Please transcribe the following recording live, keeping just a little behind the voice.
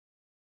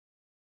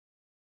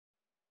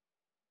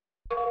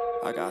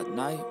I got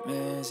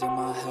nightmares in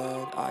my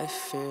head, I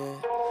fear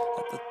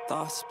that the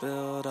thoughts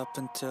build up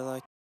until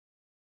I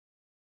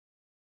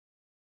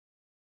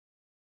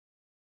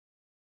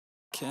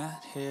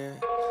can't hear,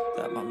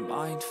 that my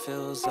mind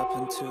fills up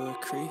into a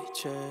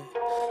creature.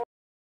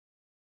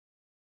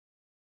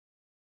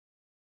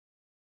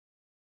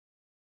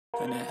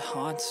 And it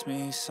haunts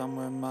me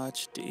somewhere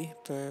much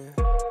deeper.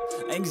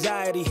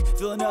 Anxiety,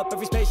 filling up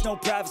every space, no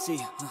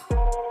privacy.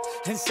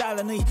 And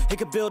silently, it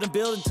could build and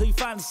build until you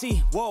finally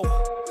see, whoa,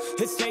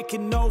 it's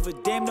taking over,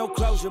 damn, no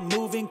closure,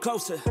 moving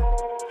closer.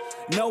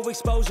 No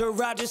exposure,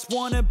 I just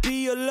wanna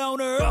be a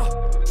loner.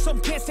 Some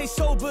can't stay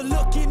sober,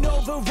 looking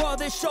over all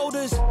their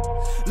shoulders,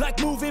 like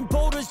moving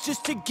boulders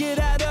just to get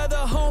out of the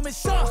home. It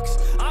sucks,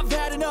 I've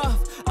had enough,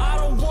 I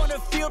don't wanna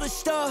feel the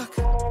stuck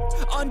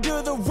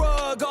under the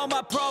rug, all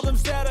my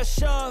problems that I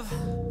shove.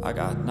 I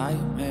got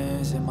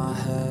nightmares in my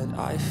head,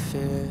 I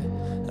fear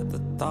that the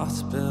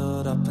thoughts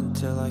build up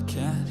until I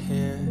can't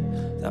hear,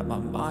 that my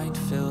mind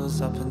fills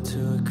up into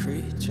a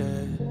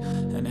creature.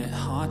 And it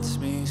haunts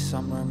me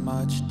somewhere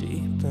much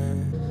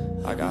deeper.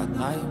 I got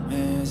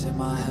nightmares in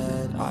my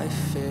head, I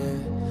fear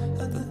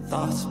that the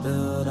thoughts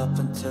build up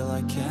until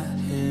I can't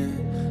hear,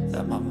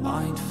 that my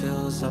mind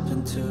fills up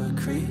into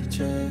a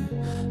creature.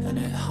 And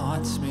it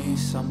haunts me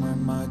somewhere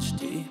much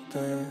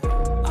deeper.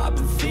 I've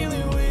been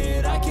feeling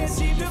weird, I can't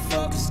seem to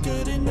focus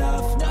good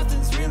enough.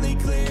 Nothing's really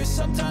clear,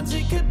 sometimes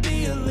it could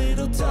be a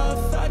little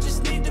tough. I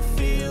just need to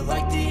feel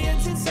like the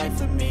end's in sight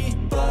for me,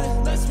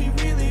 but let's be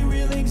really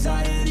real,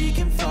 anxiety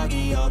can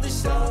foggy all this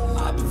stuff.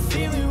 I've been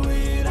feeling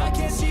weird, I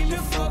can't seem to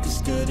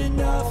focus good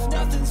enough.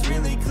 Nothing's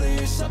really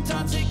clear,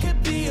 sometimes it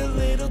could be a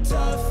little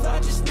tough. I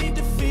just need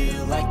to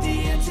feel like the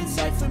end's in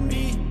sight for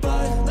me,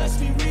 but let's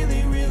be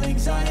really real,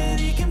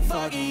 anxiety can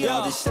foggy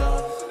all this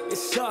stuff. It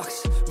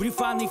sucks when you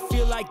finally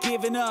feel like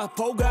giving up.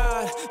 Oh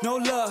God, no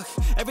luck,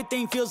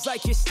 everything feels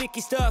like you're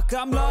sticky stuck.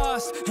 I'm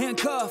lost,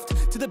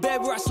 handcuffed to the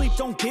bed where I sleep,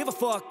 don't give a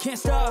fuck. Can't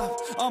stop,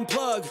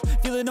 unplug,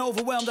 feeling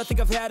overwhelmed, I think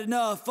I've had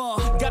enough.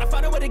 Gotta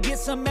find a way to get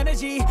some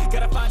energy,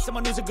 gotta find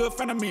someone who's a good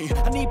friend of me.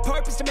 I need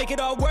purpose to make it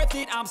all worth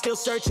it, I'm still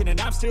searching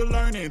and I'm still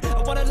learning.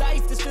 I want a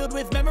life that's filled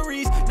with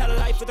memories, not a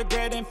life with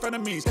regret in front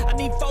of me. I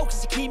need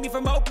focus to keep me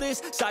from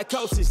hopeless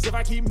psychosis if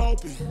I keep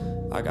moping.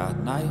 I got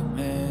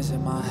nightmares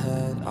in my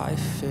head, I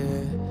fear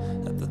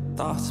that the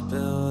thoughts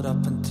build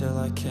up until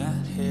I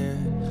can't hear,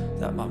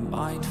 that my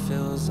mind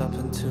fills up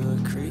into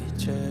a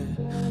creature.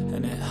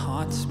 And it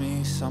haunts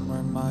me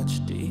somewhere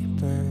much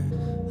deeper.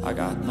 I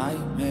got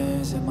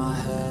nightmares in my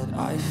head,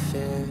 I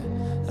fear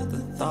that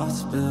the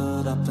thoughts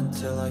build up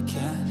until I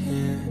can't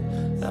hear,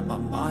 that my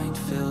mind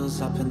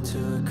fills up into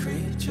a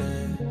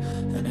creature.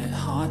 And it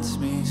haunts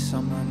me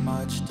somewhere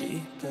much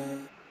deeper.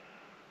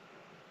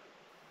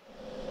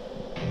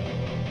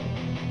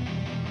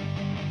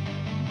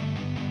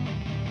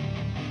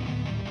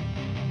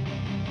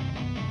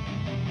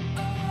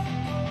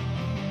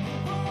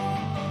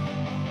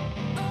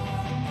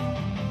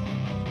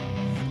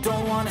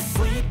 Don't wanna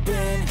sleep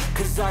in,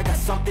 cause I got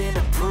something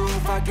to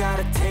prove. I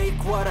gotta take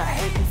what I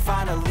hate and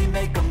finally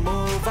make a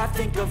move. I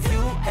think of you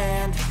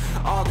and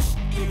all the shit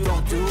you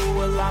don't do.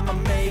 Well, I'ma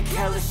make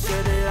hella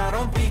sure that I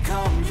don't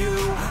become you.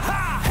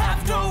 I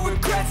have no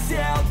regrets,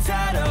 yeah, I'll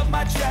tie up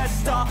my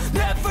chest. I'll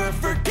never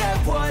forget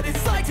what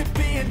it's like to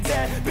be in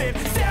debt. Been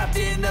stabbed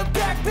in the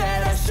back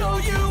bed, I'll show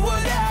you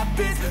what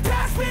happens.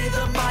 Pass me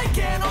the mic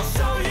and I'll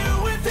show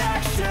you with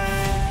action.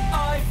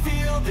 I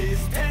feel this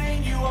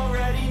pain, you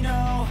already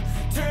know.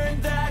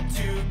 Turn that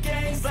to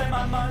gains, let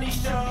my money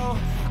show.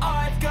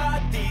 I've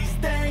got these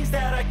things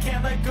that I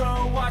can't let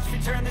go. Watch me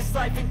turn this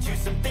life into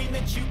something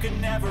that you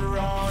can never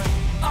own.